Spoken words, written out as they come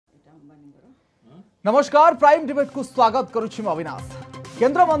नमस्कार prime debate को स्वागत करुछि अविनाश।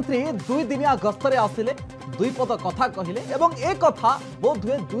 केंद्र मंत्री 2 दिनिया गस्तरे आसिले दुईपद कथा कहले एवं ए कथा बोध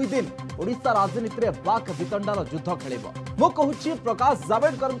हुए 2 दिन ओडिशा राजनीति में बाक वितंडार युद्ध खेलिबो। मु कहूछि प्रकाश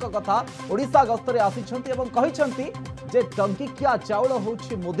जावड़ेकर कथा ओडिशा गस्तरे आसिछंती एवं कहिछंती जे टंकिकिया चाउल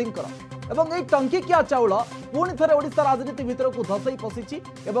होछि मोदींकर एवं ए टंकिकिया चाउल पुणी थे ओडिशा राजनीति भितर को धसई पशिछि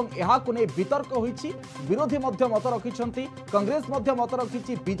एवं एहाकु नै वितर्क होइछि। विरोधी मध्य मत रखिछंती, कांग्रेस मध्य मत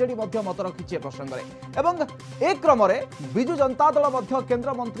रखिछि, बीजेडी मध्य मत रखिछि प्रसंग रे एवं ए क्रम रे बिजु जनता दल मध्य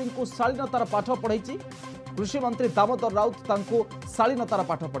केंद्र मंत्री को शालीनतार पाठ पढ़ाइछि। कृषि मंत्री दामोदर राउत तांको शालीनतार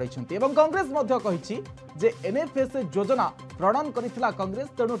पाठ पढ़ाइछंती एवं कांग्रेस मध्य कहिछि जे एनएफएस योजना प्रणयन करिथिला कांग्रेस,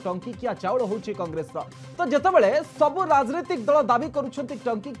 तेणु टंकिकिया चाउल होछि कांग्रेस रो। तो जेतेबेले सब राजनीतिक दल दाबी करूछंती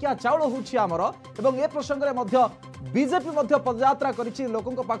टंकिकिया चाउल होछि हमर एवं ए प्रसंग रे मध्य बीजेपी मध्य पदयात्रा करिछि,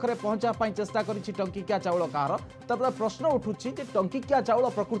 लोकंक पाखरे पहुंचा पई चेष्टा करिछि टंकिकिया चाउल कहार। तब प्रश्न उठुछि जे टंकिकिया चाउल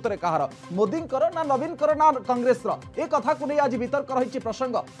प्रकृत रे कहार, मोदींकर ना नवीनकर ना कांग्रेस रो? ए कथा को नै आज वितर्क रहिछि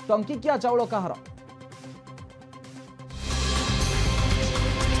प्रसंग टंकिकिया चाउल कहार।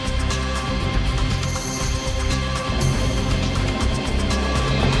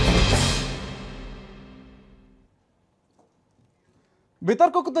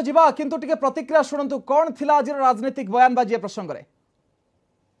 वितर्क को तो जीवा किंतु टिके प्रतिक्रिया शुणु कौन थिला आज राजनीतिक बयानबाजी प्रसंग रे।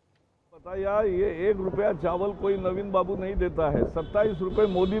 पता यार, ये 1 रुपया चावल कोई नवीन बाबू नहीं देता है, 27 रुपए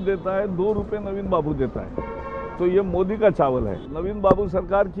मोदी देता है, 2 रुपए नवीन बाबू देता है। तो ये मोदी का चावल है। नवीन बाबू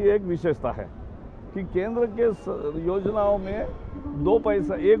सरकार की एक विशेषता है कि केंद्र के योजनाओं में 2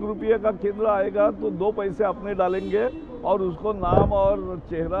 पैसा, 1 रुपये का केंद्र आएगा तो 2 पैसे अपने डालेंगे और उसको नाम और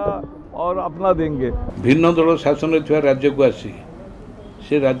चेहरा और अपना देंगे। भिन्न दल शासन राज्य को आसी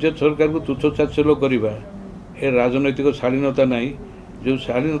से राज्य सरकार को तुच्छताच्छल्य करवा ए राजनैतिक शालीनता नहीं। जो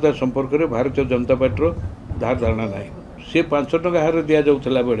शालीनता संपर्क में भारतीय जनता पार्टी धार धारणा नहीं। से 5 टंका हारे दि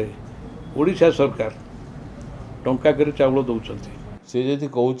जाऊला बेले ओडिशा सरकार टंका कर चाउल दौरान से जदि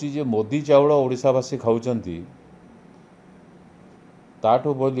कहूँ जे मोदी चाउल ओडिशावासी खाऊंती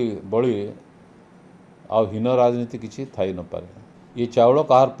ताठू बड़ी आ हीन राजनीति किसी थी न पारे। ये चाउल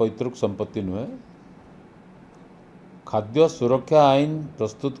कहार पैतृक संपत्ति नुहे। खाद्य सुरक्षा आईन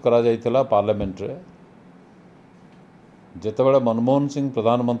प्रस्तुत करा जाइथिला पार्लियामेंट रे जेतेबेले मनमोहन सिंह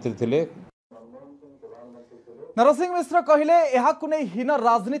प्रधानमंत्री थिले। नरसिंह मिश्र कहले एहाकु नै हीन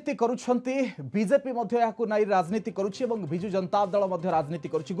राजनीति करुछंती, बीजेपी मध्य एहाकु नै राजनीति करुछि एवं बिजु जनता दल मध्य राजनीति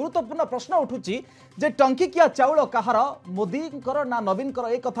करुछि। गुरुत्वपूर्ण प्रश्न उठुछि जे टंकिकिया चाउल कहार, मोदींकर ना नवीनकर?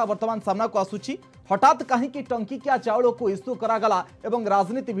 ए कथा वर्तमान सामना को आसुछि। हठात कहीं टंकिकिया चाउल को इस्यू करागला एवं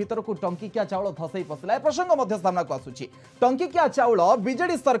राजनीति भीतर को टंकिकिया चाउल धसई पसला। ए प्रसंग मध्य सामना को आसुछि। टंकिकिया चाउल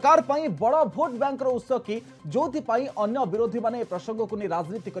बीजेडी सरकार पई बड़ भोट बैंक रो उत्स कि जोथि पई अन्य विरोधी माने प्रसंग को नै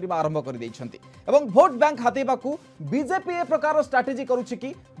राजनीति करबा आरंभ कर दैछंती एवं भोट बैंक हातेबा बीजेपी ए प्रकार स्ट्राटेजी करुछि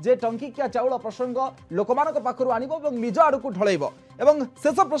कि जे टंकिकिया चाउल प्रसंग लोकमानक पाखरु आनिबो एवं निज आड़ को ढळैबो। एवं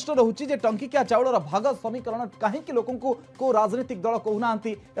शेष प्रश्न रहुछि जे टंकिकिया चाउलर भाग समीकरण काहे कि लोकंकु को राजनीतिक दल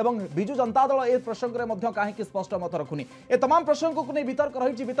कहउनांती एवं बिजु जनता दल ए प्रसंग रे मध्य काहे कि स्पष्ट मत रखुनी। ए तमाम प्रसंग को नै वितर्क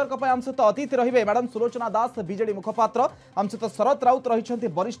रहिछि। वितर्क पय हम सहित अतिथि रहिबे मैडम सुलोचना दास, बीजेडी मुखपात्र, हम सहित शरद राउत रहिछंती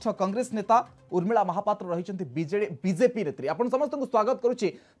वरिष्ठ कांग्रेस नेता, उर्मिला महापात्र रहिछंती बीजेपी नेत्री। आपण समस्त को स्वागत करूछि।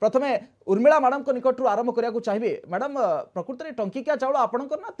 प्रथमे उर्मिला मैडम को निकटरू आरंभ करिया को चाहिए। मैडम प्रकृत में टंकिकिया चाउल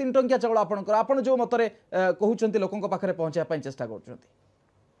आपणकर ना 3 टंकिया चाउल आपणकर? आपण जो मतरे कहउछंती लोकंक पाखरे पहुंचाय पय चेष्टा करछंती।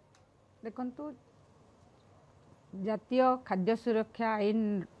 देखंतु जातीय खाद्य सुरक्षा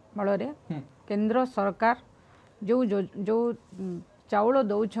आईन मळरे केंद्र सरकार जो चाउल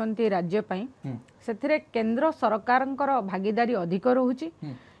दौछंती राज्य पई सेथिरे केंद्र सरकारंकर भागीदारी अधिक रहउची।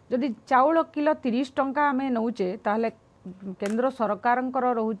 जदि चाउल किलो 30 टंका आमे नउचे ताहले केंद्र सरकारंकर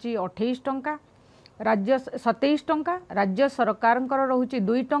रहउची 28 टंका, राज्य 27 टंका, राज्य सरकारंकर रहउची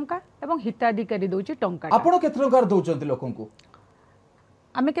 2 टंका एवं हिताधिकारी दउची टंका। आपण केते टंका दउचंती लोकंकु?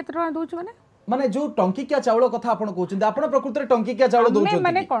 आमे केते टंका दउछु माने जो टंकिकिया चाउल कथा आपण कहउचंती, आपण प्रकृत रे टंकिकिया चाउल दउचंती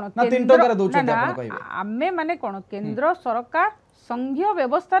माने कोन ना 3 टंका रे दउचंती? आपण कहिबे आमे माने कोन केंद्र सरकार संघीय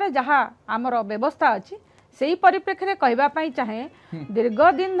व्यवस्था रे जहा हमर व्यवस्था अछि सेही परिप्रेक्षी रे कहबा पई चाहे। दीर्घ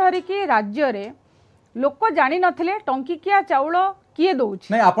दिन धरि कि राज्य रे लोक जानि नथिले टंकिकिया चाउल किए दउछि।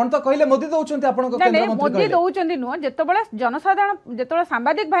 नहीं आपण तो कहले मोदी दउचंती, आपण को केंद्र मंत्री मोदी दउचंती नुह। जेतेबेले जनसाधारण जेतेबेले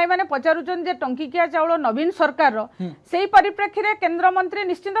सांबादिक भाई माने पचारुचन जे टंकिकिया चाउल नवीन सरकार रो सेही परिप्रेक्षी रे केंद्र मंत्री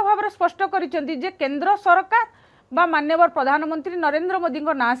निश्चित भाव स्पष्ट करिसंती जे केंद्र सरकार बा माननीय प्रधानमंत्री नरेंद्र मोदी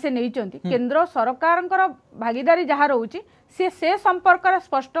को ना से नहींचंती। केंद्र सरकारंकर भागीदारी जहाँ रोची से संपर्क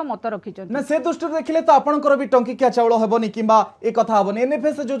स्पष्ट मत रखिचंती। ना से दृष्टि देखिले तो आपणकर भी टंकिकिया चाउल हेबनी किंबा ए कथा हेबनी।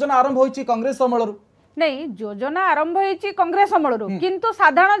 एनएफएस योजना आरंभ होईची कांग्रेस अमलरू नहीं योजना आरंभ होईची कांग्रेस अमलरू किंतु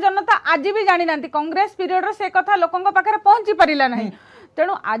साधारण जनता आज भी जानी नांती कांग्रेस पीरियड रे से कथा लोकंक पाखरे पहुंची परिला नहीं।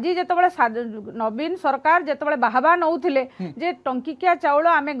 तेणु आज जेतबेले नवीन सरकार जेतबेले बाहबा नौथिले जे टंकिकिया चाउल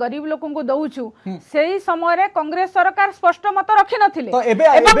आमे गरीब लोकन को दउछु सेही समय रे कांग्रेस सरकार स्पष्ट मत रखि नथिले तो एबे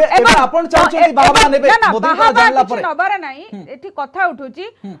आपण चाहछोती बाहबा नेबे मोदी को जानला परे नबार नाही एठी कथा उठुची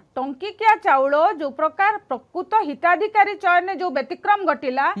टंकिकिया चाउल जो प्रकार प्रकृत हिताधिकारी चयन जो व्यतिक्रम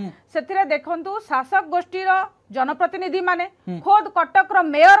घटिला सेथिरे देखंतु शासक गोष्ठी रो जनप्रतिनिधि माने खोद कटक रो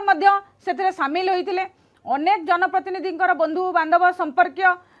मेयर मध्य सेथिरे शामिल होइतिले अनेक जनप्रतिनिधि बंधु बांधव संपर्कीय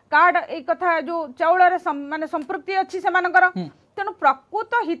कार्ड एक कथा जो चाउल माने संपृक्ति अच्छी से तेणु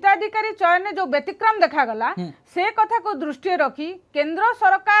प्रकृत हिताधिकारी चयन जो व्यतिक्रम देखागला से कथा को दृष्टि रखी केंद्र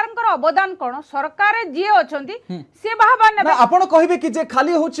सरकार अवदान कौन सरकार जी अच्छा सी बाहबान आपण कहबे कि जे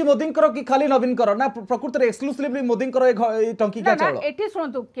खाली होची मोदींकर कि खाली नवीनकर ना प्रकृत रे एक्सक्लूसिवली मोदींकर ए टंकिका चाउल एठी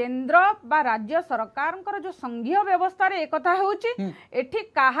सुनतु केंद्र बा राज्य सरकार जो संघीय व्यवस्था रे एक कथा होची एठी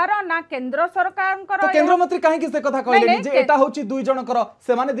काहार ना केंद्र सरकार तो केंद्र मंत्री काहे कि से कथा कहले जे एटा होची दुई जनकर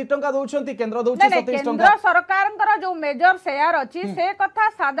से माने 2 टंका दउछंती केंद्र दउछि 27 टंका केंद्र सरकार जो मेजर शेयर अच्छी से कथा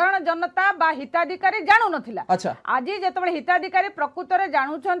साधारण जनता बा हिताधिकारी जानू नथिला आज जेतबेले हिताधिकारी प्रकृत रे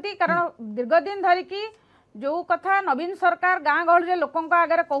जानूछंती कारण दीर्घ दिन धरिकी जो कथा नवीन सरकार गाँ गहल रे लोकन को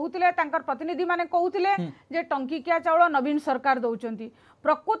आगे कहूतिले तांकर प्रतिनिधि माने कहूतिले जे टंकिकिया चाउल नवीन सरकार दउचंती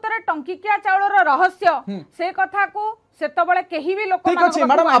प्रकृत रे टंकिकिया चाउल रो रहस्य से कथा को सेतबेले केही भी लोक ठीक अछि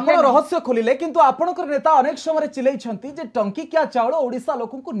मैडम आपण रहस्य खोलिले किंतु आपनकर नेता अनेक समय चिलै छंती जे टंकिकिया चाउल ओडिसा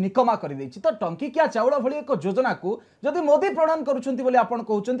लोकन को निकमा करि दैछि तो टंकिकिया चाउल भली एक योजना को जदि मोदी प्रणयन करूछंती बोली आपण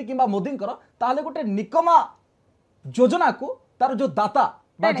कहउछंती किबा मोदींकर ताले गोटे निकमा योजना को तार जो दाता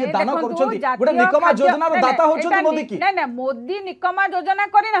बाजे दान करूछंती गोटे निकमा योजना रो दाता होछंती मोदी की नै नै मोदी निकमा योजना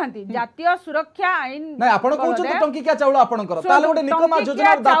करि नहंती जातीय सुरक्षा आईन नै आपण कहउछंती टंकिकिया चाउल आपनकर ताले गोटे निकमा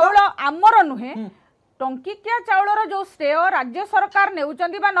योजना रो दाता चाउल हमर नुहे टंकिकिया चाउलर जो श्रेय राज्य सरकार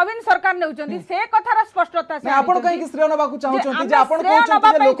नेउचंदी बा नवीन सरकार नेउचंदी से कथार स्पष्टता से आपण कहीं कि श्रेय नबाकू चाहउचंती जे आपण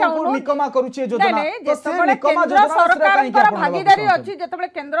कहउचंती जे लोक को निकमा करूची योजना तो से निकमा योजना सरकार कर भागीदारी अछि जेतबेले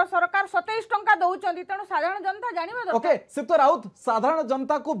केंद्र सरकार 27 टंका दउचंदी तणु साधारण जनता जानिबा दरकार ओके सिप्त राउत साधारण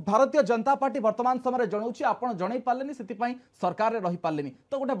जनता को भारतीय जनता पार्टी वर्तमान समय जणाउची आपण जणै पालेनी सेति पई सरकार रे रही पालेनी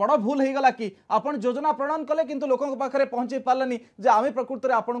तो गोटे बड़ भूल हे गला कि आपण योजना प्रणयन कले किंतु लोकन पाखरे पहुंचे पालेनी जे आमे प्रकृति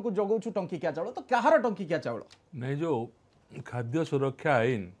रे आपण को जगौछु टंकिकिया चाउल तो कहार टंकिकिया चाउल नहीं जो खाद्य सुरक्षा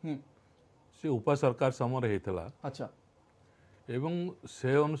आईन से उपा सरकार समय होता अच्छा एवं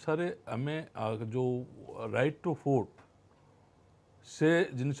से अनुसार आमे जो राइट टू फूड से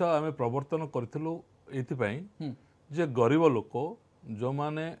जिनस आमे प्रवर्तन करथिलु एथिपाई जे गरीब लोक जो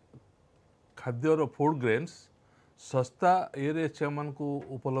माने खाद्यर फूड ग्रेन्स सस्ता ये से को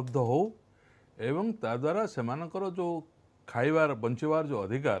उपलब्ध हो एवं ता द्वारा सेमानकर जो खाइबार बंचिबार जो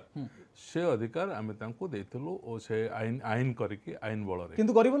अधिकार से अधिकार आमे तांको देइथलु ओ से आईन करिकि आईन बल रे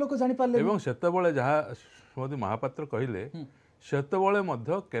किंतु गरीब लोक जानि पाले एवं सेतेबेले जहा श्रीमती महापात्र कहिले सेतेबेले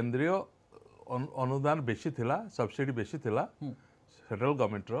मध्य केंद्रीय अनुदान बेसी थिला सब्सिडी बेसी थिला सेंट्रल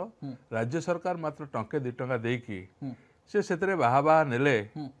गवर्नमेंट रो राज्य सरकार मात्र टंके 2 टंका देकी से सेतरे बाहा नेले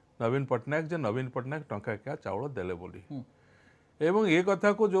नवीन पटनायक जे नवीन पटनायक टंका क्या चाउल देले बोली एवं ये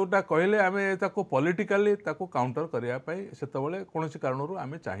कथा को जोटा कहले आमे ताको पॉलिटिकली ताको काउंटर करिया पई सेतबेले कोनोसी कारणरू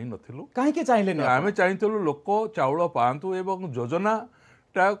आमे चाहि नथिलु काहे के चाहिले न आमे चाहितलु लोक चाउल पांतु एवं योजना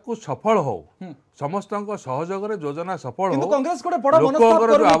को सफल हो समस्त सहयोग योजना सफल हो कांग्रेस कोटे बड़ मनस्ताप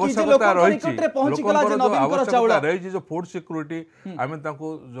करू आवश्यकता रही जो फूड सिक्योरिटी आमे ताको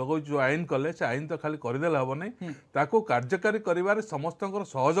जगो जो आईन कले से आईन तो खाली करदेले हबो नै ताको कार्यकारी करिवार समस्त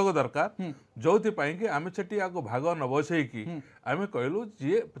सहयोग दरकार जोथि पई कि आमे छटी आगो भाग न बसई कि आमे कहलु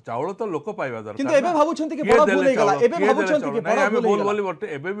जे चाउल तो लोक पाइबा दरकार किंतु एबे भाबुछंती कि बड़ भूल हे गला एबे भाबुछंती कि बड़ आमे बोल बोली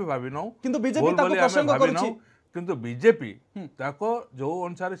बटे एबे भी भाबिनो किंतु बीजेपी ताको प्रसंग करूची किंतु बीजेपी ताको जो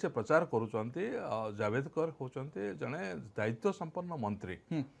अनुसार से प्रचार करुचंती जावेदकर होचंती जने दायित्व संपन्न मंत्री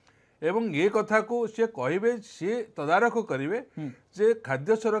एवं ये कथा को से कहबे से तदारख करिवे जे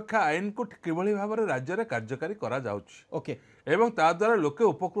खाद्य सुरक्षा आईन को किभली भाव राज्य रे कार्यकारी करा जाउछि ओके एवं ता द्वारा लोके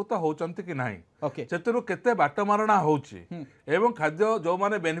उपकृत होचंती कि नाही ओके सेतरु केते बाटमारणा होउछि एवं खाद्य जो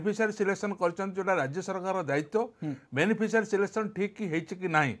माने बेनिफिशियरी सिलेक्शन करचंती जोटा राज्य सरकार दायित्व बेनिफिशियरी सिलेक्शन ठीक की हेछि कि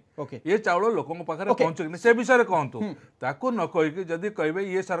नाही ये चाउल लोकन पाखरे पहुंच कि से विषय रे कहंतु ताको न कहि कि जदी कहबे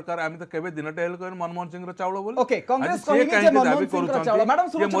ये सरकार आमे तो केबे दिनटे हेल कहन मनमोहन सिंह रो चाउल बोली ओके कांग्रेस कहि जे मनमोहन सिंह रो चाउल मैडम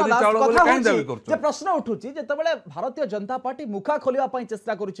सुनो कथा काहे दाबी करू जे प्रश्न उठुछि जेतबेले भारतीय जनता पार्टी मुखा खोलिया पई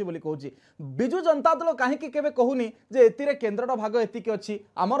चेष्टा करूछि बोली कहूछि बिजू जनता दल काहे कि केबे कहूनी जे एतिरे केंद्रर भाग एतिक अछि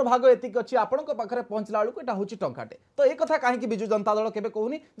हमर भाग एतिक अछि आपण पाखरे पहुंचला बेलू एटा होची टंकाटे तो ए कथा काहे कि बिजू जनता दल केबे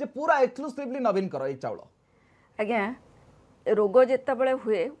कहूनी जे पूरा एक्सक्लूसिवली नवीन करो ए चाउल आज्ञा रोग जेतेबेले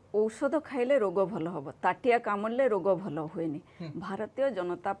हुए औषध खाइले रोग भल हम ताटिया कामड़े रोग भल हुए भारतीय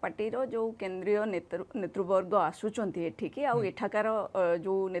जनता पार्टी रो जो केंद्रीय नेतृवर्ग आसुचंती एठिकी आउ एठाकार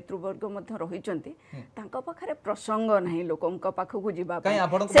जो नेतृवर्ग मध्य रहिचंती तांका पाखरे प्रसंग नाही लोकंक पाखकु जिबा काई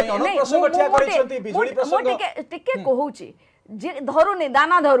आपण को अनेक प्रसंग ठिया करिसंती बिजुली प्रसंग टिके कहूची जे धरुनी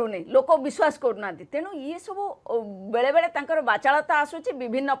दाना धरुनी लोक विश्वास करना तेणु ये सब बेले बेले तांकर बाचालता आसुची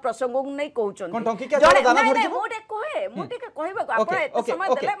विभिन्न प्रसंग नै कहउचंती कोन टंकी के दाना धरछि मोटे कहे मोटे कहबा को आपण एते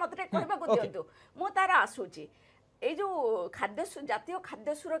समय देले मते कहबा को दियंतु मो तारा आसुची ए जो खाद्य जातीय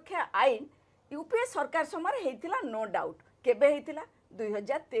खाद्य सुरक्षा आईन यूपीए सरकार समय हेतिला नो डाउट केबे हेतिला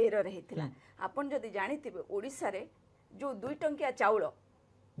 2013 रे हेतिला आपण जदी जानिथिबे ओडिसा रे जो 2 टंकिया चाउल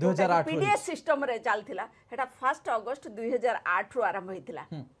 2008 पीडीएस सिस्टम रे चलथिला हेटा 1 अगस्त 2008 रु आरंभ हेतिला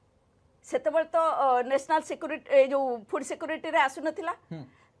सेतेबेल तो नेशनल सिक्योरिटी जो फूड सिक्योरिटी रे आसु नथिला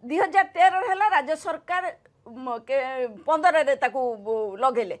 2013 हेला राज्य सरकार 15 रे ताकू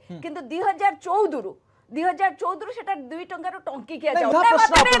लगेले किंतु 2014 रू सेटा 2 टंका रो टंकी किया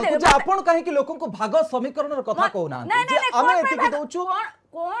जाउ आपण काहे कि लोकन को भाग समीकरण रो कथा कहू ना जे आमे एतिकी दोछु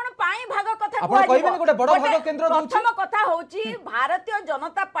कोन पाई भाग कथा आपण कहबे गोटे बड़ भाग केंद्र दोछु प्रथम कथा होची भारतीय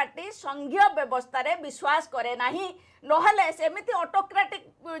जनता पार्टी संघीय व्यवस्था रे विश्वास करे नाही नहले सेमिति ऑटोक्रेटिक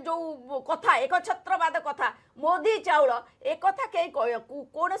जो कथा एक छत्रवाद कथा मोदी चाउल ए कथा के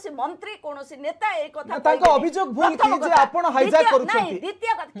कोनसी मंत्री कोनसी नेता ए कथा ताको अभियोग भूल की जे आपण हाईजैक करूछंती नहीं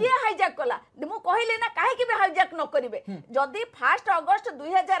द्वितीय कथा के हाईजैक कला मु कहिली ना काहे कि हाईजैक न करिवे जदी 1 अगस्त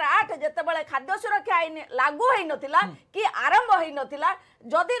 2008 जते बेले खाद्य सुरक्षा आईन लागू होई नथिला कि आरंभ होई नथिला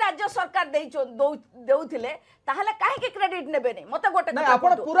जदी राज्य सरकार देउथिले ताहले काहे कि क्रेडिट नेबेनी मते गोटे नहीं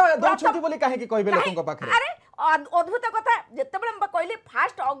आपण पूरा दउछंती बोली काहे कि कहबे लोकन को पाखरे अरे अद्भुत कथा जते बेले हम कहली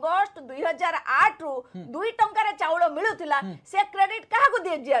 1 अगस्त 2008 रु 2 टंका रे चाउल मिलुथिला से क्रेडिट काहा को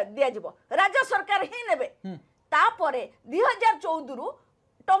दिया जिवो राज्य सरकार ही नेबे तापरे 2014 रु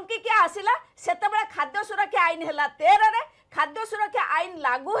टंकी के आसिला सेते बेले खाद्य सुरक्षा आईन हैला 13 रे खाद्य सुरक्षा आईन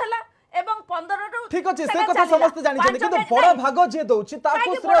लागू हैला एवं 15 रु ठीक अछि से कथा समस्त जानि छथि किंतु बड़ भाग जे दउछि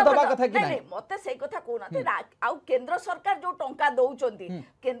ताको श्रेय दबा कथा कि नै मते से कथा कोनाते आउ केंद्र सरकार जो टंका दउचंती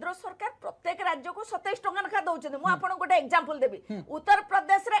केंद्र सरकार प्रत्येक राज्य को 27 टंका नखा दउचंती मु आपन गोटे एग्जांपल देबी उत्तर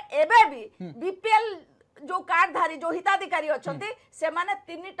प्रदेश रे एबे भी बीपीएल जो कार्ड धारी जो हिताधिकारी अछंती से माने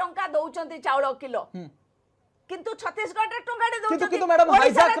 3 टंका दउचंती चाउल किलो किंतु छत्तीसगढ़ रे टंका दे दउचंती किंतु मैडम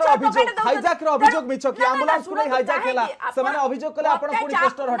हाईजैक रो अभियोग मिछ कि एम्बुलेंस को हाईजैक हैला से माने अभियोग कले आपण पुनी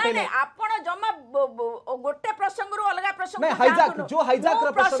पोस्टर हटेले आपण जमा गोटे प्रसंग रु अलगा प्रसंग नहीं हाईजैक जो हाईजैक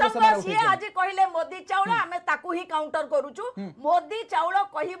रो प्रसंग से माने उठे आज कहिले मोदी चाउल हमें ताकू ही काउंटर करूछु मोदी चाउल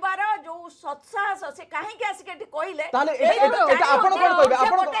कहिबार जो सत्साहस से काहे के आसी केटी कहिले ताले एटा आपण कोन कहबे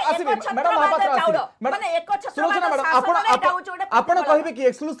आपण आसीबे मैडम महापात्र आसीबे माने एक सुलोचना मैडम आपण कहिबे कि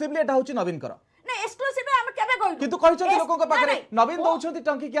एक्सक्लूसिवली एटा होची नवीन कर नहीं एक्सक्लूसिव हम केबे कहू किंतु कहिछथि लोकन को पाखरे नवीन दउछथि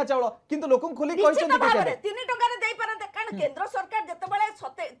टंकी किया चाउल किंतु लोकन खुली कहिछथि कि 3 टंका रे देई परंते कारण केंद्र सरकार जते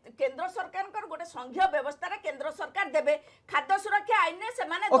बेले केंद्र सरकार कर गोटे संघीय व्यवस्था रे केंद्र सरकार देबे खाद्य सुरक्षा आईन ने से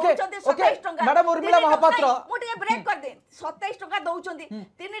माने दउछथि 27 टंका मैडम उर्मिला महापात्र मोटे ब्रेक कर दे 27 टंका दउछथि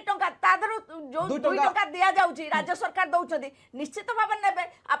 3 टंका तादरु जो 2 टंका दिया जाउची राज्य सरकार दउछथि निश्चित भाबे नेबे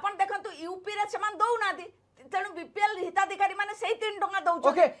आपण देखंतु यूपी रे समान दउनादी तेणु बीपीएल हिताधिकारी माने सही 3 टंका दउछ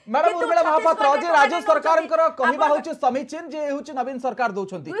ओके मैडम उर्मिला महापात्र जे राज्य सरकार कर कहिबा होची समीचीन जे होची नवीन सरकार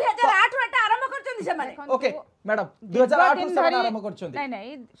दउछंती 2008 रे आरंभ करचंती से माने ओके मैडम 2008 से आरंभ करचंती नहीं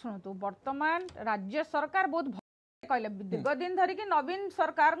नहीं सुनतु वर्तमान राज्य सरकार बहुत कहले दीर्घ दिन धरि कि नवीन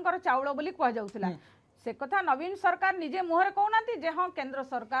सरकार चाउल बोली कह जाउथिला से कथा नवीन सरकार निजे मुहर कहउनाती जे हां केंद्र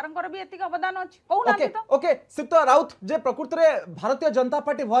सरकार भी एतिक अवदान अछि कहउनाती तो ओके सिप्त राउत जे प्रकृति रे भारतीय जनता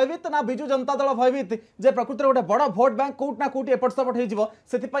पार्टी भयभीत ना बिजू जनता दल भयभीत जे प्रकृति रे गोटे बड़ वोट बैंक कोट ना कोट एपट सपट हे जिवो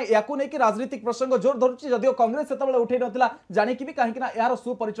सेति पई याकू नै कि राजनीतिक प्रसंग जोर धरुची जदियो कांग्रेस सेते बेले उठै नथिला जानि कि भी काहे कि ना यार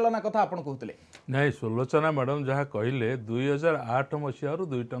सुपरिचालना कथा आपण कहउतले नहीं सुलोचना मैडम जहाँ कहले 2008 मसीह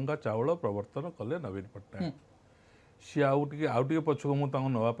 2 टंका चाउल प्रवर्तन कले नवीन पट्टनायक सी आउ टे पछक मुझे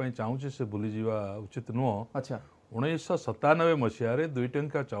नापी चाहूँ से भूली जावा उचित नुह। अच्छा 1997 मसीह 2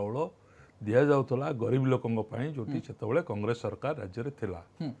 टंका चाउल दि जाऊला गरीब लोकों जो से कांग्रेस सरकार राज्य में थिला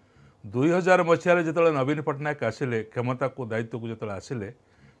 2000 मसीह जो नवीन पट्टनायक आसिले क्षमता को दायित्व को जो आसिले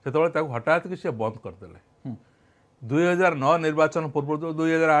से हठात कि सी बंद करदे 2009 निर्वाचन पूर्व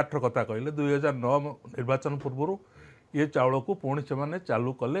 2008 कथा कहले 2009 निर्वाचन पूर्व ये चाउल को पुणी से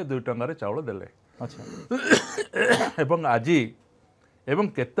चालू कले 2 टंकार चाउल देले। अच्छा एवं आज एवं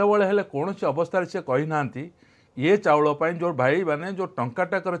केतबेले हेले कौन सी अवस्था से कही ना ये चाउल जो भाई माने जो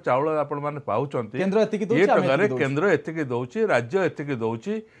टंकाटाकर चाउल आपण माने पाउचंती ये टंकार केंद्र एतिकी दउची राज्य एतिकी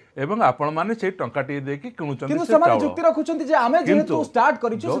दउची एवं आपण माने से टंकाटी देकी किणुचंती से चाउल जुक्ति रखुचंती जे आमे जेतु स्टार्ट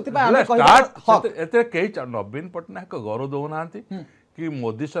करिछु सेति पय आमे कहबा एते नवीन पट्टनायक गौरव दउनांती कि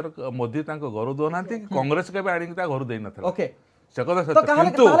मोदी तांको घर दौना कि कांग्रेस के आनिक घर दे नथिला ओके से कथा तो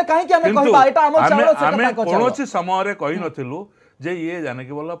ताहले काहे कि हमें कहबा एटा हमर चावल से आमे कथा कोनोसी समय रे कहि नथिलु जे ये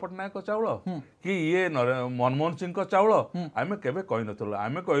जानकी वल्लभ पटनायक चाउल कि ये मनमोहन सिंह को चाउल आमे केबे कहि नथिलु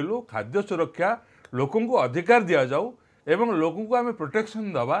आमे कहलु खाद्य सुरक्षा लोकन को अधिकार दिया जाऊ एवं लोकन को आमे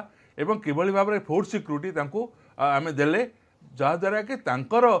प्रोटेक्शन दबा एवं किभली भाबरे फूड सिक्युरिटी तांको आमे देले जा द्वारा कि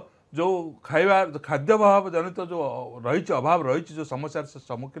तांकर जो खाइबा खाद्य अभाव जनित जो रही अभाव रही जो समस्या से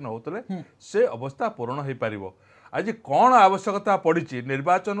सम्मुखीन होते से अवस्था पूर्ण हो पार आज कौन आवश्यकता पड़ी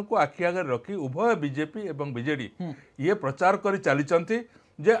निर्वाचन को आखि आगे रखी उभय बीजेपी एवं बीजेडी ये प्रचार कर चली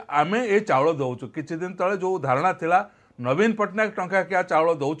जे आमे ये चाउल दौचु किछि दिन तले जो धारणा थिला नवीन पटनायक टंका क्या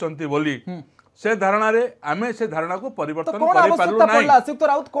चाउल दौचंती बोली से धारणा रे आमे से धारणा को परिवर्तन करि पारलु नाही सुक्त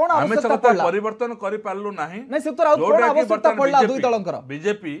राउत कोन आमे आवश्यकता से पड़ला परिवर्तन करि पारलु नाही नहीं सुक्त राउत कोन आवश्यकता पड़ला दुई दलंकर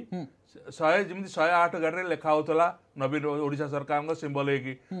बीजेपी 100 जिमि 108 गाड़ी लेखा होतला नवीन ओडिशा सरकार को सिंबल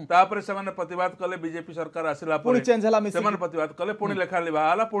होगी तापर से माने प्रतिवाद कले बीजेपी सरकार आसिला पुणी चेंज हला से माने प्रतिवाद कले पुणी लेखा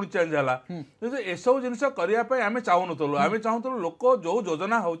लिबा हला पुणी चेंज हला तो ए सब जिंस करिया पय आमे चाहुनतलु आमे चाहुतलु लोक जो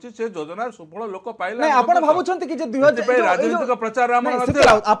योजना होची से योजना सुफल लोक पाइला नहीं आपण भाबुछंती कि जे 2000 राजनीतिक प्रचार हमर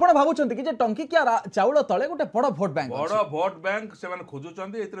नथिला आपण भाबुछंती कि जे टंकी क्या चाउल तळे गोटे बड़ वोट बैंक से माने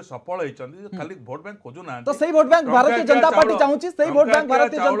खोजुचंती एतरे सफल होइचंती खाली वोट बैंक खोजु ना तो सही vote bank Bharatiya Janata party चाहूची सही vote bank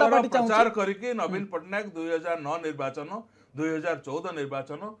Bharatiya Janata party चाहूची प्रचार करके नवीन पटनायक 2009 निर्वाचन 2014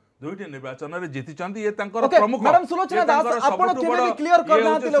 निर्वाचन दुईटी निर्वाचन रे जीति चंदी ये तांकर प्रमुख मैडम सुलोचना दास आपण केबे भी क्लियर कर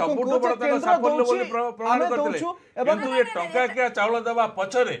नांती लोकन को जे केंद्र दोची प्रमाण करथिले किंतु ये टंका क्या चावल दबा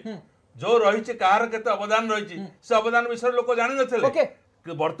पछरे जो रही कार केते अवदान रही से अवदान विषय लोक जानि नथिले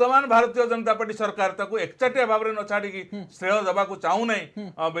वर्तमान भारतीय जनता पार्टी सरकार ताकू एकचाटिया भाव में न छाड़ी श्रेय देवा चाहू ना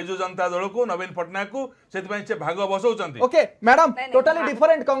बिजु जनता दल को नवीन पटनायक को से भाग बसौଛନ୍ତି okay madam totally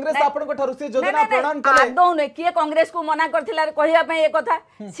different Congress आपन को ठरु से योजना प्रणाम कले आदौ ने किए कांग्रेस को मना करथिला कहिया पे ए कथा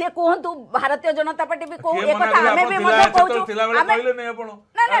से कहंतु भारतीय जनता पार्टी भी को ए कथा हमें भी मना कहू कहले नै आपण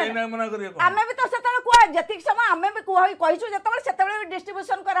नै मना करियो हमें भी तो सेतले कोआ जतिक समय हमें भी कहिछु जेतबे सेतबे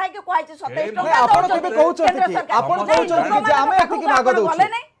डिस्ट्रीब्यूशन करा है कि कहै 27 टका आपण केबे कहउछथि कि आपण कहउछथि कि हमें एतिकी भाग दउ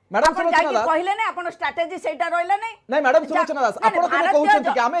मैडम सुलोचना दास कहले नै आपण स्ट्रेटजी सेटा रहले नै नहीं मैडम सुलोचना दास आपण केबे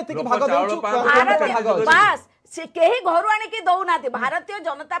कहउछथि कि हमें एतिकी भाग दउ बस से केही घरु आनी की दउ नाथि भारतीय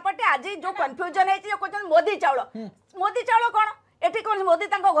जनता पार्टी आज जो कंफ्यूजन है जो कहछन मोदी चावल कोन एठी कोन मोदी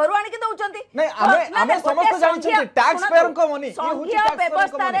तांको घरु आनी की दउचंती नहीं हमें समस्त जानि छथि टैक्स पेयर को मनी संघीय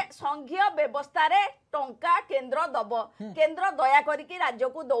व्यवस्था रे टंका केंद्र दब केंद्र दया करी की राज्य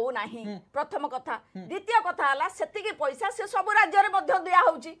को दउ नाही प्रथम कथा द्वितीय कथा हला सेति की पैसा से सब राज्य रे मध्य दिया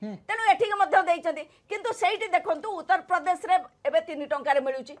होउची तेनु एठी के मध्य देइचंती किंतु सेठी देखंतु उत्तर प्रदेश रे एबे 3 टंका रे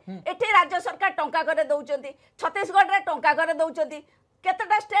मिलुची एठी राज्य सरकार टंका करे दउचंती छत्तीसगढ़ रे टंका करे दउचंती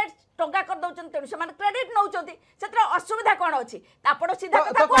केतटा स्टेट टंका कर दउचन तेनु से माने क्रेडिट नउचंती सेत्र असुविधा कोन अछि आपण सीधा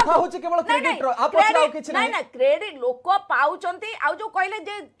कथा होछि केवल क्रेडिट रो आप पछाओ किछ नै नै क्रेडिट लोक पाउचंती आ जो कहले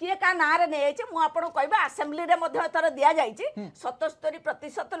जे किए का नार नै आइछि मु आपण कहबा असेंबली रे मध्ये तर दिया जाइछि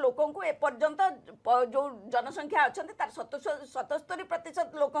 77% लोकन को ए पर्यंत जो जनसंख्या अछंती तार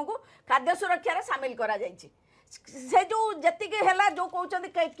 77% लोकन को खाद्य सुरक्षा रे शामिल करा जाइछि से जो जति के हेला जो कहउचंती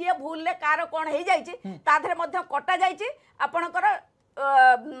किए भूल ले कार कोन हे जाइछि ता धरे मध्ये कटा जाइछि आपनकर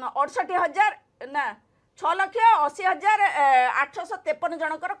 68,000 ना 6,80,853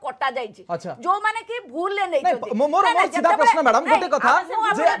 जनकर कटा जाइछि जो माने कि भूल ले नै छथि मोर सीधा प्रश्न मैडम गोटे कथा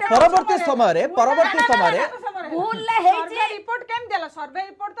जे परवर्ती समय रे भूल ले हेछि रिपोर्ट केम देला सर्वे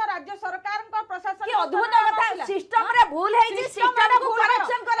रिपोर्ट तो राज्य सरकार को प्रशासन की अद्भुत कथा सिस्टम रे भूल हेछि सिस्टम को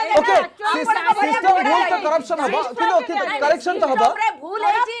करेक्शन करा जाय ओके सिस्टम भूल तो करप्शन हबो किंतु करेक्शन तो हबो रे भूल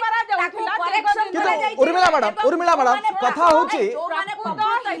हेछि ताको करेक्शन करा जाय उर्मिला मैडम कथा होछि जो माने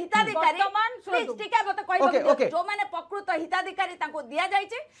प्रकृत हिताधिकारी प्लीज ठीक है मते कहबो जो माने प्रकृत हिताधिकारी ताको दिया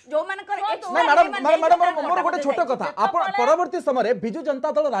जायछि जो माने करे मैडम मोर गोटे छोट कथा आपण परवर्ती समय रे बिजु जनता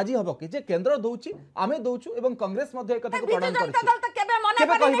दल राजी हबो कि जे केंद्र दउछि आमे दउछु एवं कांग्रेस मध्ये एक कथा को प्रणाम करछि बिजु जनता दल त केबे मने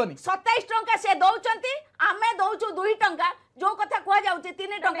करबनी 27 टंका से दउचंती आमे दउछु 2 टंका जो कथा कुआ जाउछि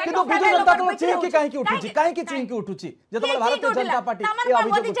 3 टंका किंतु बिजु जनता दल चिंकी काहे की उठुछि काहे की चिंकी उठुछि जेतबे भारतीय जनता पार्टी ए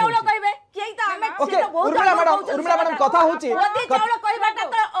अभियोग चाउल कहबे केई त आमे ओके उर्मिला मैडम कथा होछि मोदी चाउल कहबाटा त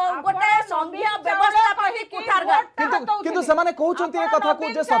गोटे संघीय व्यवस्था पार्टी कुठारगा किंतु समाने कहउछंती ए कथा को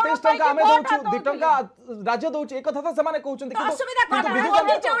जे 27 टंका आमे दउछु 2 टंका राज्य दउछु ए कथा त समाने कहउछंती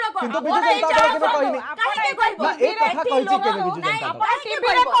किंतु बिजु जनता दल केबे कहिनी काहे कहबो ए कथा कहिछि केबे बिजु जनता दल टीवी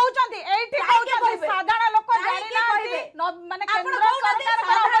रे कहउछंती एठी कहउछंती साधारण लोक जानि ना माने केंद्र सरकार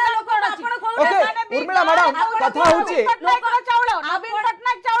साधारण लोक अछि ओके उर्मिला मैडम कथा होछि चाउल नवीन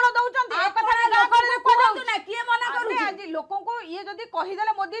पटनायक चाउल दउछंती ए कथा लोक रे कहउछु ना किए मना करू आज लोकन को ये ये जदि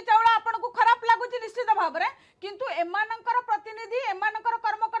कहीदेले मोदी चाउल आपनको खराब लागुची निश्चित भाव में किंतु एमानकर प्रतिनिधि एमानकर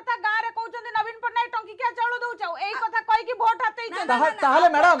कर्मकर्ता गाँव में कहते नवीन पट्टनायक टंकिकिया चाउल दौचाऊ यही कथा कहीकि भोट हाथ ताहले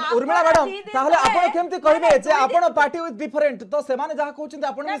मैडम उर्मिला मैडम ताहले आपण केमती कहिबे जे आपण पार्टी विथ डिफरेंट तो से माने जहा कहउछन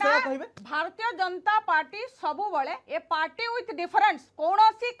आपण भी सेया कहिबे भारतीय जनता पार्टी सबु बळे ए पार्टी विथ डिफरेंस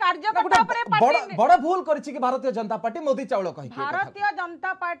कोनोसी कार्यकर्ता परे पार्टी बड़ भूल करछि कि भारतीय जनता पार्टी मोदी चाउल कहि भारतीय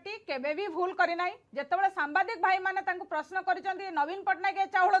जनता पार्टी केबे भी भूल करि नाही जेतबेले सांबादिक भाई माने तांको प्रश्न करिसंती नवीन पट्टनायक ए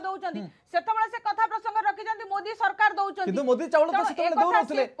चाउल दउचंती सेतबेले से कथा प्रसंग रखिसंती मोदी सरकार दउचंती किंतु मोदी चाउल तो सेतबेले दउ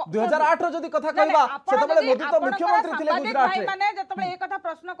नथिले 2008 रो जदी कथा कहबा सेतबेले मोदी तो मुख्यमंत्री थिले गुजरात रे माने जेतबेले ए कथा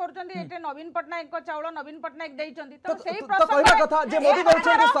प्रश्न करूचंती एटे नवीन पट्टनायक को चाउल नवीन पट्टनायक देइचंती तो सेही प्रश्न तो कहबा कथा जे मोदी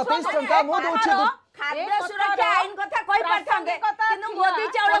दउचंती 27 टंका मो दउछि खाद्य सुरक्षा आईन कथा कहि पाछंगे किंतु मोदी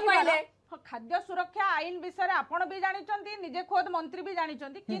चाउल कहले खाद्य सुरक्षा आईन विषय आपण भी जानिचंती निजे खुद मंत्री भी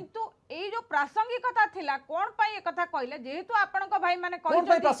जानिचंती किंतु एई जो प्रासंगिकता थिला कोन पई ए कथा कहले जेहेतु आपनक भाई माने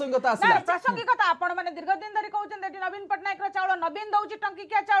कहिचंती प्रासंगिकता आसिला प्रासंगिकता आपण माने दीर्घ दिन धरि कहउचंती एटी नवीन पट्टनायक रो चाउल नवीन दउची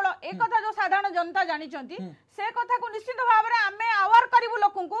टंकिकिया चाउल ए कथा जो साधारण जनता जानिचंती से कथा को निश्चित भाव रे आमे अवार करिवु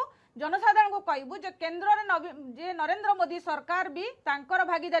लोकंकु जनसाधारण को कहबू जे केंद्र रे जे नरेंद्र मोदी सरकार भी तांकर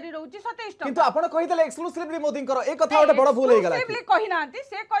भागीदारी रहउची 27 टका किंतु आपण कहितले एक्सक्लूसिवली मोदी कर ए कथा ओटे बड़ भूल हे गेला एक्सक्लूसिवली कहि नांती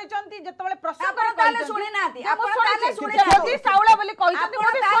से कहिचंती जेतबेले प्रश्न करे कहले सुनि नांती आपण कहले सुनि मोदी चाउल बोली कहिचंती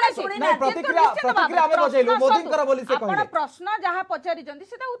मोदी सुनि नहीं प्रतिक्रिया आमे बजेलु मोदी कर बोली से कहले आपण प्रश्न जहा पचारिचंती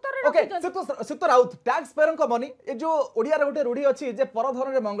सेटा उत्तर रे रखिचंती सितो राउत टैक्स पेयर को मनी ए जो ओडिया रे ओटे रूढी अछि जे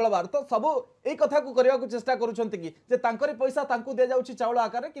परधन रे मंगलवार तो सब ए कथा को करिया को चेष्टा करूचंती कि जे तांकरी पैसा तांकू दे जाउची चाउल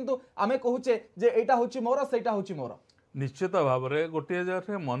आकार किंतु आमे कहूचे जे एटा होची मोर सेटा होची मोर निश्चित भाव में गोटे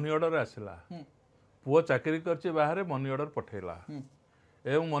जगह मनी ऑर्डर आसला पुओ चाकरी करछि बाहर मनी ऑर्डर पठेला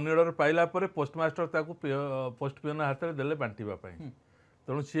एवं मनी ऑर्डर पाइला परे पोस्टमास्टर ताकू पोस्ट पियन हाथ में देले बांटीबा पई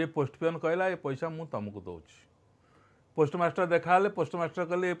तेणु सी पोस्ट पियन कहला ए पैसा मु तुमको दउछि पोस्टमास्टर देखाले पोस्टमास्टर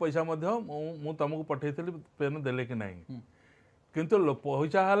कहले ए पैसा मध्य मु तुमको पठेइथिली पेन देले कि नहीं किंतु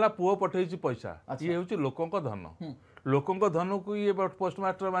पैसा हला पुओ पठेइछि पैसा ये होछि लोकंक धन लोकंक धन को ये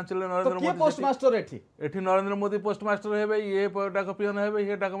पोस्टमास्टर बांचले नरेंद्र मोदी पोस्टमास्टर एठी नरेंद्र मोदी पोस्टमास्टर हेबे ये डाक पियन हेबे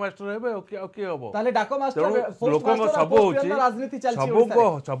ये डाक मास्टर हेबे के हबो ताले डाक मास्टर लोकंक सब होची राजनीति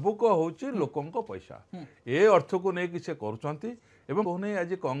चलछि सबको होची लोकंक पैसा ए अर्थ को नै कि से करूचंती एवं कोने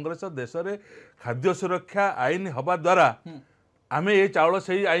आज कांग्रेस देश रे खाद्य सुरक्षा आईन हबा द्वारा आमे ए चाउल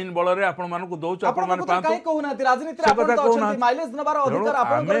सही आईन बल रे आपण मानक दउछ आपण मान पांतो काई कहूना राजनीति रे आपण तो अछंती माइलेज नबार अधिकार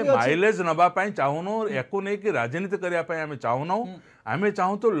आपण को अछि माइलेज नबा पई चाहुनो एको नै कि राजनीति करिया पई आमे चाहुनो आमे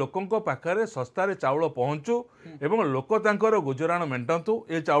चाहू तो लोकंक पाखरे सस्ता रे चाउल पहुंचू एवं लोक तांकर गुजराण मेंटंतु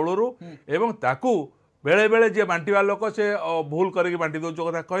ए चाउल रु एवं ताकू बेले बेले जे बांटीवा लोक से भूल करके बांटी दो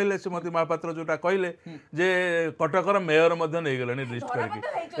कथा कहले श्रीमती महापात्र जोटा कहले जे कटकर मेयर मध्य नहीं गले लिस्ट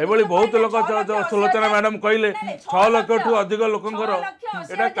करके एभली बहुत लोक सुलोचना मैडम कहले 6 लाख ठू अधिक लोकंकर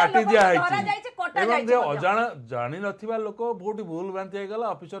एटा काटी दिया है एवं जे अजान जानि नथिबा लोक बहुत भूल बांती गला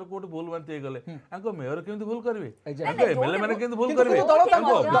ऑफिसर कोट भूल बांती गले आंको मेयर केमति भूल करबे आंको एमएलए माने केमति भूल करबे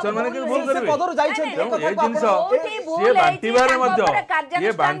आंको ऑफिसर माने केमति भूल करबे पदर जाइछन ए जिंस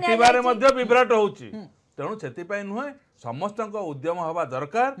से बांटीबारे मध्य विभ्राट होउची तेणु से नुहे समस्त उद्यम हवा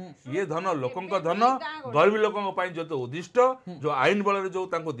दरकार ये धन लोकंक धन गरीब लोकंक पई जो उद्दिष्ट जो आईन बल जो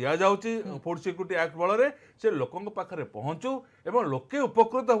तांको दिया जाउची फूड सिक्योरिटी एक्ट बल रे से लोकंक पाखरे पहुंचू एवं लोके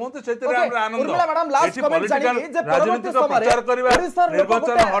उपकृत होंते सेते रे हमरा आनंद मैडम लास्ट कमेंट जानि जे राजनीतिक प्रचार करबा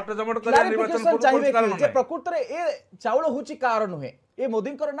निर्वाचन हट जमट करबा निर्वाचन पूर्व कारण जे प्रकृत रे ए चाउल होची कारण हुए ए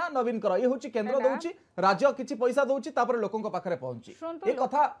मोदी कर ना नवीन कर ये होची केंद्र दउची राज्य किछि पैसा दउची तापर लोकंक पाखरे पहुंची ए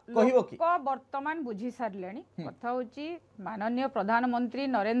कथा कहिवो कि को वर्तमान बुझी सारलेनी कथा होची माननीय प्रधानमंत्री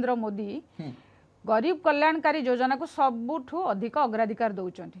नरेंद्र मोदी गरीब कल्याणकारी योजना को सबुठू अधिक अग्राधिकार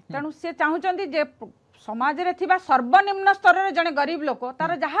दउचंती तेणु से चाहूचंती जे समाज रे थिबा सर्वनिम्न स्तर रे जने गरीब लोक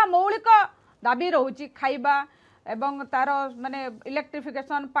तार जहा मौलिक दाबी रहउची खाइबा एवं तार माने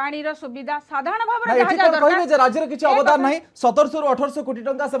इलेक्ट्रिफिकेशन पानी रो सुविधा साधारण भाव रे जहा दरकार कहबे जे राज्य रे किछि अवदान नाही 1700 रु 1800 कोटी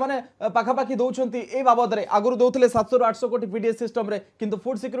टंका से माने पाखा पाखी दउछंती ए बाबद रे आगुरु दउथले 700 रु 800 कोटी पीडीएस सिस्टम रे किंतु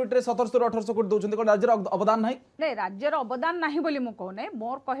फूड सिक्योरिटी रे 1700 रु 1800 कोटी दउछंती कोन राज्य रो अवदान नाही नै राज्य रो अवदान नाही बोली मु कहने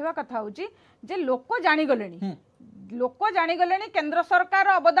मोर कहवा कथा होची जे लोक जानि गलेनी लोक जानि गलेनी केंद्र सरकार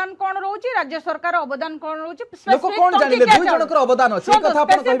अवदान कोन रहउची राज्य सरकार अवदान कोन रहउची लोक कोन जानिले दुई जनकर अवदान अछि कथा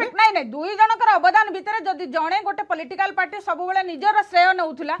आपण कहबे नै नै दुई जनकर अवदान भितरे जदी जणे गोटे पॉलिटिकल पार्टी सब बेले निजर श्रेय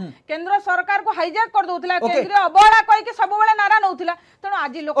नउथुला केंद्र सरकार को हाईजैक कर दउथुला केंद्रीय अवहेला कहि के सब बेले नारा नउथुला तणो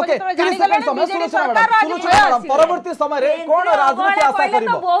आज लोक जतले जानि गलेनी बीजेपी सरकार आज परवर्ती समय रे कोन राजनीति आशा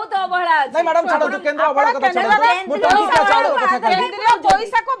करिवो बहुत अवहेला अछि नै मैडम छाडो केंद्र अवहेला कथा छाडो केंद्रीय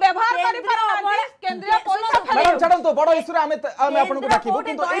पैसा को व्यवहार करि पर केंद्रीय पैसा मैडम छाड़ନ୍ତୁ बड़ इश्यू आमे आपनको डाकिबो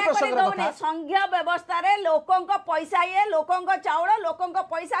किंतु एई केंद्र प्रसंग कोठी कथा संघीय व्यवस्था रे लोकंक पैसा ये लोकंक चाउल लोकंक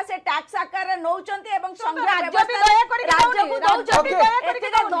पैसा से टैक्स आकार रे नौचंती एवं संघीय राज्य भी दया करी राज्य को दौचंती Okay.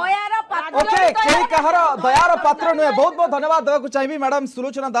 दयार पात्र ओके केही कहार दयार पात्र नुहे बहुत बहुत धन्यवाद देवाक चाहिए मैडम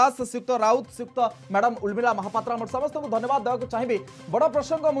सुलोचना दास श्रीयुक्त राउत श्रीयुक्त मैडम उर्मिला महापात्र आम समस्त को धन्यवाद देवाक चाहिए बड़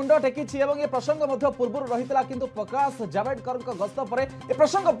प्रसंग मुंड टेकी एवं ये प्रसंग पूर्व रही किंतु प्रकाश जावड़ेकर गस्त पर ए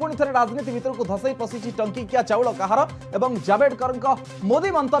प्रसंग पुणी थे राजनीति भितर को धसई पशिची टंकिकिया चाउल कहार एवं जावड़ेकर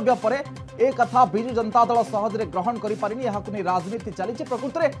मोदी मंतव्य पर ए कथा बिजु जनता दल सहजरे ग्रहण कर पारिनी यहाकु नै राजनीति चली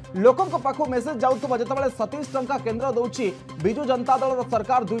प्रकृत में लोकंक पाखु मेसेज जाउतबा जतबेले 27 टंका केंद्र दउची बिजु जनता दल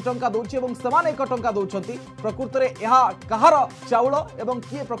सरकार 2 टंका दउची एवं समान 1 टंका दउछंती प्रकृत में यह कहार चाउल एवं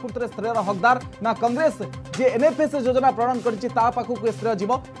किए प्रकृत में श्रेयर हकदार ना कांग्रेस जे एनएफएस योजना प्रणयन करिछि ता पाखु को श्रेय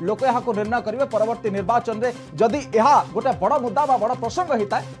जीव लोक यहाकु निर्णय करिवे परवर्ती निर्वाचन रे जदि यह गोटे बड़ मुद्दा बा बड़ प्रसंग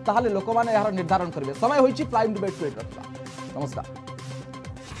होता है ताहाले लोक माने यार निर्धारण करिवे समय होइछि प्राइम डिबेट को रखिबा नमस्कार।